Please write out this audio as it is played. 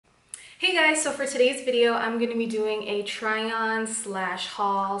Hey guys, so for today's video, I'm going to be doing a try-on slash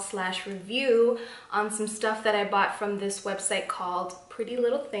haul slash review on some stuff that I bought from this website called Pretty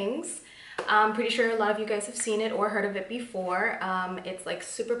Little Things. I'm pretty sure a lot of you guys have seen it or heard of it before. It's like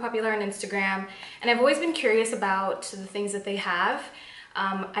super popular on Instagram, and I've always been curious about the things that they have.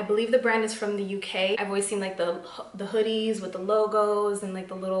 I believe the brand is from the UK. I've always seen like the hoodies with the logos and like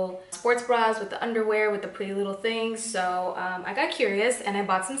the little sports bras with the underwear with the pretty little things. So I got curious and I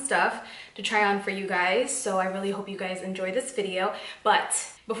bought some stuff to try on for you guys. So I really hope you guys enjoy this video. But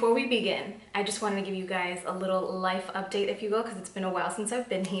before we begin, I just wanted to give you guys a little life update, if you will, because it's been a while since I've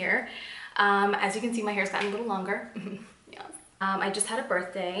been here. As you can see, my hair's gotten a little longer. Yeah. I just had a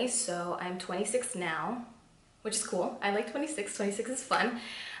birthday, so I'm 26 now, which is cool. I like 26. 26 is fun.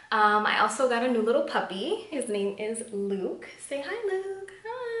 I also got a new little puppy. His name is Luke. Say hi, Luke.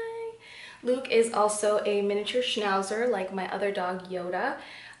 Hi. Luke is also a miniature schnauzer like my other dog, Yoda.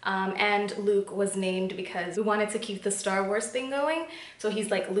 And Luke was named because we wanted to keep the Star Wars thing going. So he's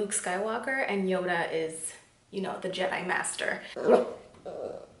like Luke Skywalker and Yoda is, you know, the Jedi Master.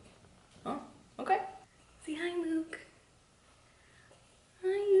 Oh, okay. Say hi, Luke. Hi,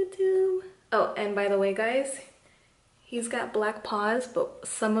 YouTube. Oh, and by the way, guys, he's got black paws, but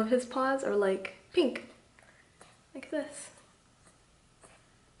some of his paws are like pink, like this.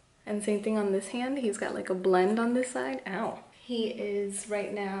 And same thing on this hand, he's got like a blend on this side. Ow. He is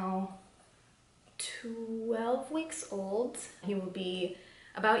right now 12 weeks old. He will be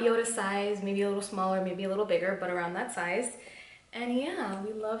about Yoda's size, maybe a little smaller, maybe a little bigger, but around that size. And yeah,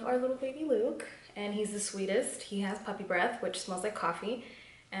 we love our little baby Luke, and he's the sweetest. He has puppy breath, which smells like coffee,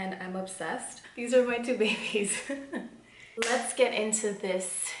 and I'm obsessed. These are my two babies. Let's get into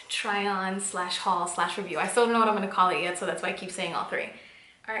this try-on slash haul slash review. I still don't know what I'm gonna call it yet, so that's why I keep saying all three.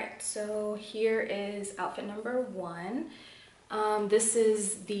 All right, so here is outfit number one. This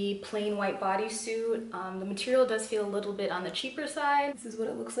is the plain white bodysuit. The material does feel a little bit on the cheaper side. This is what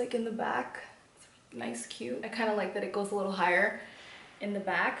it looks like in the back. It's nice, cute. I kind of like that it goes a little higher in the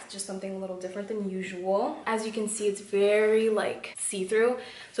back, just something a little different than usual. As you can see, it's very like see-through,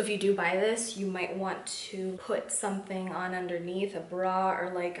 so if you do buy this, you might want to put something on underneath, a bra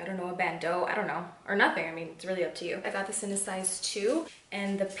or like, I don't know, a bandeau, I don't know, or nothing. I mean, it's really up to you. I got this in a size 2,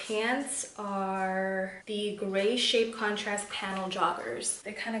 and the pants are the gray shape contrast panel joggers.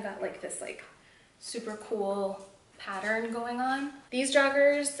 They kind of got like this like super cool pattern going on. These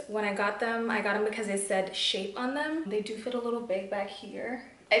joggers, when I got them because they said shape on them. They do fit a little big back here.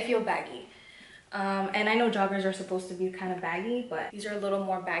 I feel baggy. And I know joggers are supposed to be kind of baggy, but these are a little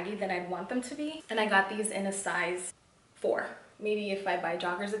more baggy than I'd want them to be. And I got these in a size 4. Maybe if I buy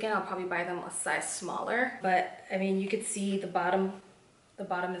joggers again, I'll probably buy them a size smaller. But I mean, you could see the bottom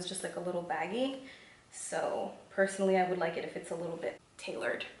is just like a little baggy. So personally, I would like it if it's a little bit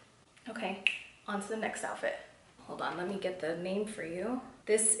tailored. Okay, on to the next outfit. Hold on, let me get the name for you.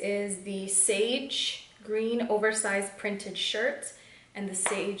 This is the sage green oversized printed shirt and the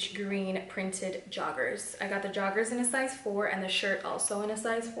sage green printed joggers. I got the joggers in a size 4 and the shirt also in a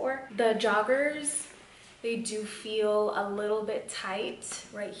size 4. The joggers, they do feel a little bit tight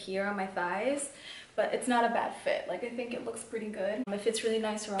right here on my thighs, but it's not a bad fit. Like, I think it looks pretty good. It fits really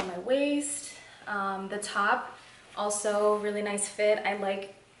nice around my waist. The top, also really nice fit. I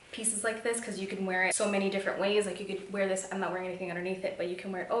like pieces like this because you can wear it so many different ways. Like, you could wear this, I'm not wearing anything underneath it, but you can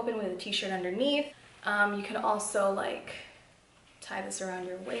wear it open with a t-shirt underneath. You can also like tie this around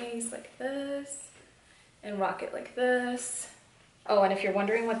your waist like this and rock it like this. Oh, and if you're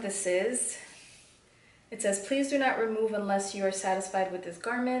wondering what this is, it says, please do not remove unless you are satisfied with this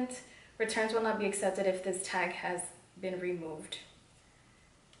garment. Returns will not be accepted if this tag has been removed.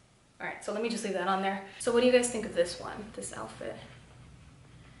 All right, so let me just leave that on there. So what do you guys think of this one, this outfit?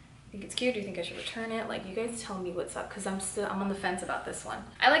 Think it's cute? Do you think I should return it? Like, you guys tell me what's up, because I'm on the fence about this one.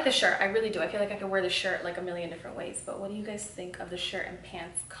 I like the shirt, I really do. I feel like I could wear the shirt like a million different ways, but what do you guys think of the shirt and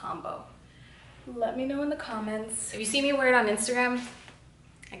pants combo? Let me know in the comments. If you see me wear it on Instagram,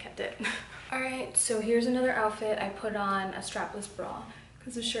 I kept it. All right, so here's another outfit. I put on a strapless bra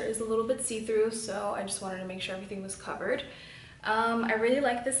because the shirt is a little bit see-through, so I just wanted to make sure everything was covered. I really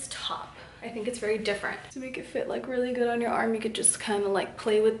like this top. I think it's very different. To make it fit like really good on your arm, you could just kind of like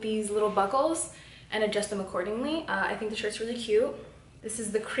play with these little buckles and adjust them accordingly. I think the shirt's really cute. This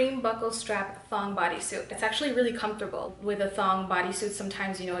is the cream buckle strap thong bodysuit. It's actually really comfortable. With a thong bodysuit,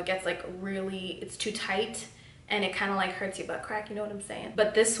 sometimes, you know, it gets like really, it's too tight and it kind of like hurts your butt crack, you know what I'm saying?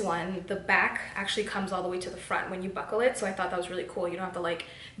 But this one, the back actually comes all the way to the front when you buckle it, so I thought that was really cool. You don't have to like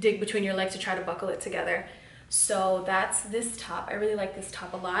dig between your legs to try to buckle it together. So that's this top. I really like this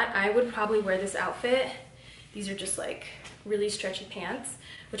top a lot. I would probably wear this outfit These are just like really stretchy pants,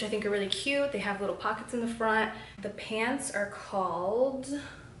 which I think are really cute. They have little pockets in the front. The pants are called,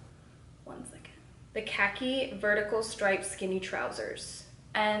 one second, the khaki vertical striped skinny trousers.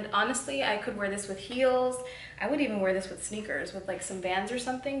 And honestly, I could wear this with heels. I would even wear this with sneakers, with like some Vans or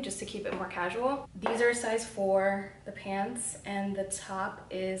something, just to keep it more casual. These are a size 4, the pants, and the top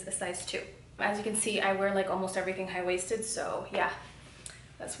is a size 2. As you can see, I wear like almost everything high-waisted, so yeah,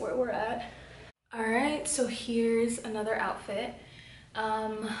 that's where we're at. All right, so here's another outfit.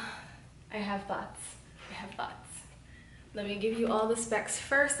 I have thoughts. Let me give you all the specs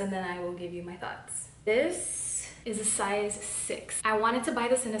first, and then I will give you my thoughts. This is a size 6. I wanted to buy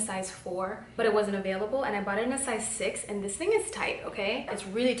this in a size 4, but it wasn't available, and I bought it in a size 6, and this thing is tight, okay? It's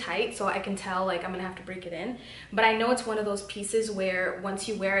really tight, so I can tell like I'm gonna have to break it in. But I know it's one of those pieces where once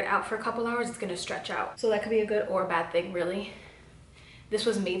you wear it out for a couple hours, it's gonna stretch out. So that could be a good or a bad thing, really. This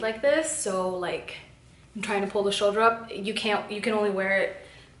was made like this, so like I'm trying to pull the shoulder up. You can only wear it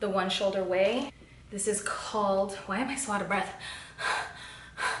the one shoulder way. This is called, why am I so out of breath?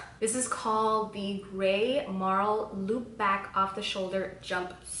 This is called the Gray Marl Loop Back Off the Shoulder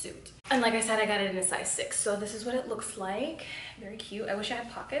Jumpsuit. And like I said, I got it in a size 6. So this is what it looks like. Very cute. I wish I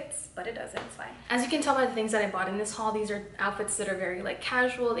had pockets, but it doesn't, it's fine. As you can tell by the things that I bought in this haul, these are outfits that are very like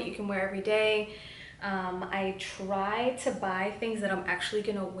casual, that you can wear every day. I try to buy things that I'm actually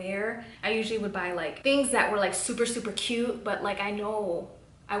gonna wear. I usually would buy like things that were like super cute, but like I know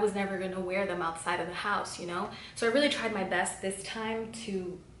I was never gonna wear them outside of the house, you know? So I really tried my best this time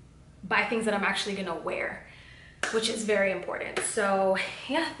to buy things that I'm actually gonna wear, which is very important. So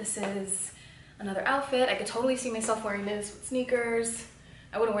yeah, this is another outfit. I could totally see myself wearing this with sneakers.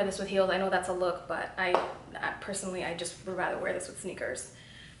 I wouldn't wear this with heels. I know that's a look, but I personally, I just would rather wear this with sneakers.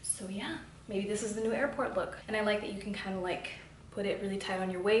 So yeah, maybe this is the new airport look. And I like that you can kind of like put it really tight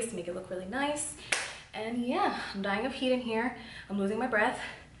on your waist, make it look really nice. And yeah, I'm dying of heat in here. I'm losing my breath.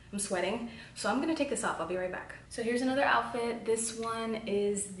 I'm sweating. So I'm gonna take this off. I'll be right back. So here's another outfit. This one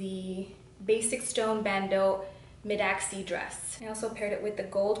is the Basic Stone Bandeau mid-axi dress. I also paired it with the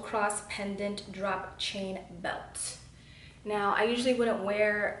gold cross pendant drop chain belt. Now, I usually wouldn't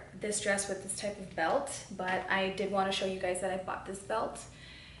wear this dress with this type of belt, but I did want to show you guys that I bought this belt.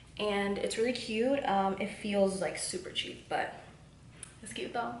 And it's really cute. It feels like super cheap, but it's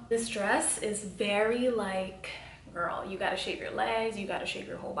cute though. This dress is very like, girl, you gotta shave your legs, you gotta shave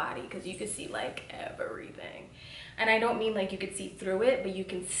your whole body, because you can see like everything. And I don't mean like you could see through it, but you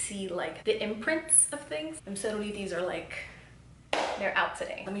can see like the imprints of things. And suddenly these are like, they're out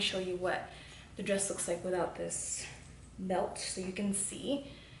today. Let me show you what the dress looks like without this belt so you can see,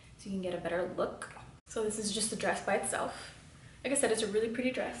 so you can get a better look. So this is just the dress by itself. Like I said, it's a really pretty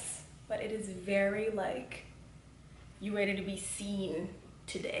dress, but it is very like, you ready to be seen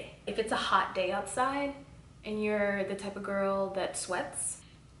today. If it's a hot day outside and you're the type of girl that sweats,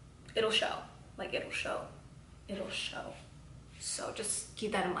 it'll show. Like it'll show. So just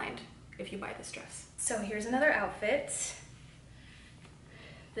keep that in mind if you buy this dress. So here's another outfit.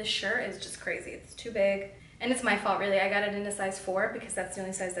 This shirt is just crazy. It's too big. And it's my fault really. I got it in a size 4 because that's the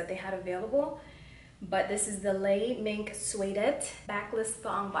only size that they had available. But this is the Les Mink Suedette backless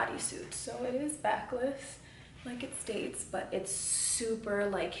thong bodysuit. So it is backless like it states, but it's super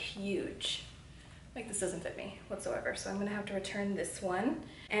like huge. Like this doesn't fit me whatsoever. So I'm gonna have to return this one.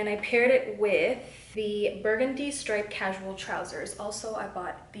 And I paired it with the burgundy striped casual trousers. Also, I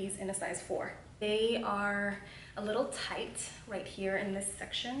bought these in a size 4. They are a little tight right here in this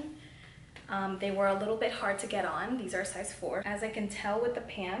section. They were a little bit hard to get on. These are a size 4. As I can tell with the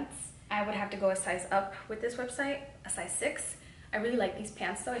pants, I would have to go a size up with this website, a size 6. I really like these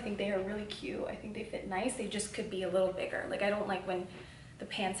pants though. I think they are really cute. I think they fit nice. They just could be a little bigger. Like I don't like when the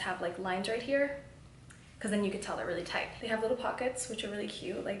pants have like lines right here, because then you could tell they're really tight. They have little pockets, which are really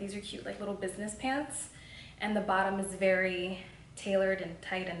cute. Like these are cute, like little business pants. And the bottom is very tailored and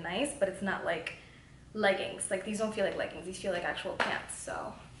tight and nice, but it's not like leggings. Like these don't feel like leggings. These feel like actual pants.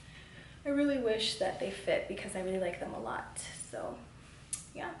 So I really wish that they fit because I really like them a lot. So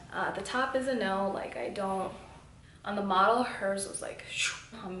yeah, the top is a no. Like I don't, on the model, hers was like,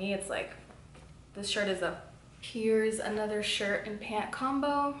 on me it's like, this shirt is a. Here's another shirt and pant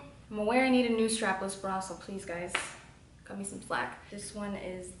combo. I'm aware I need a new strapless bra, so please guys, cut me some slack. This one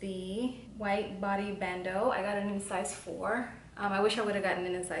is the white body bandeau. I got it in size 4. I wish I would have gotten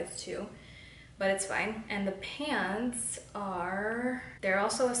it in size 2, but it's fine. And the pants are, they're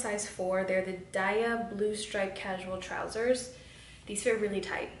also a size 4. They're the Daya blue striped casual trousers. These fit really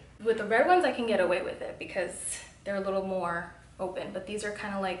tight. With the red ones, I can get away with it because they're a little more open, but these are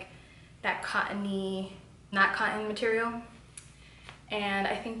kind of like that cottony, not cotton material. And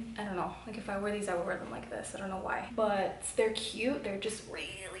I think, I don't know, like if I wear these, I would wear them like this. I don't know why. But they're cute. They're just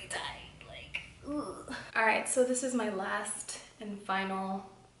really tight. Like, ugh. All right, so this is my last and final,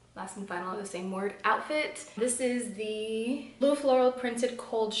 the same word, outfit. This is the blue floral printed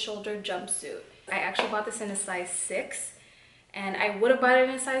cold shoulder jumpsuit. I actually bought this in a size 6. And I would have bought it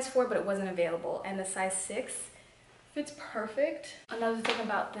in a size 4, but it wasn't available. And the size 6 fits perfect. Another thing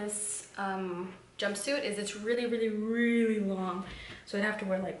about this jumpsuit is it's really, really, really long. So I'd have to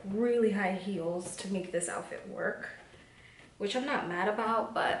wear like really high heels to make this outfit work, which I'm not mad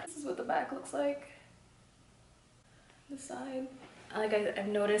about, but this is what the back looks like. The side. Like I've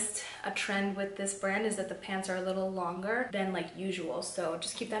noticed a trend with this brand is that the pants are a little longer than like usual. So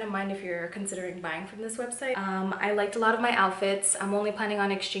just keep that in mind if you're considering buying from this website. I liked a lot of my outfits. I'm only planning on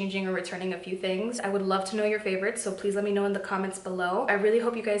exchanging or returning a few things. I would love to know your favorites, so please let me know in the comments below. I really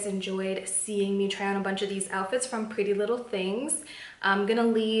hope you guys enjoyed seeing me try on a bunch of these outfits from Pretty Little Things. I'm gonna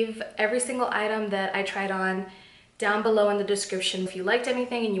leave every single item that I tried on down below in the description. If you liked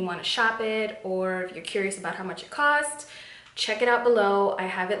anything and you want to shop it, or if you're curious about how much it cost, check it out below. I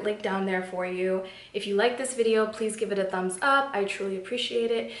have it linked down there for you. If you like this video, please give it a thumbs up. I truly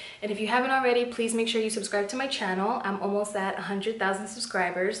appreciate it. And if you haven't already, please make sure you subscribe to my channel. I'm almost at 100,000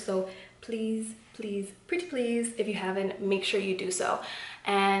 subscribers, so please, please, pretty please, if you haven't, make sure you do so.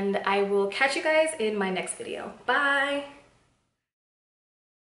 And I will catch you guys in my next video. Bye!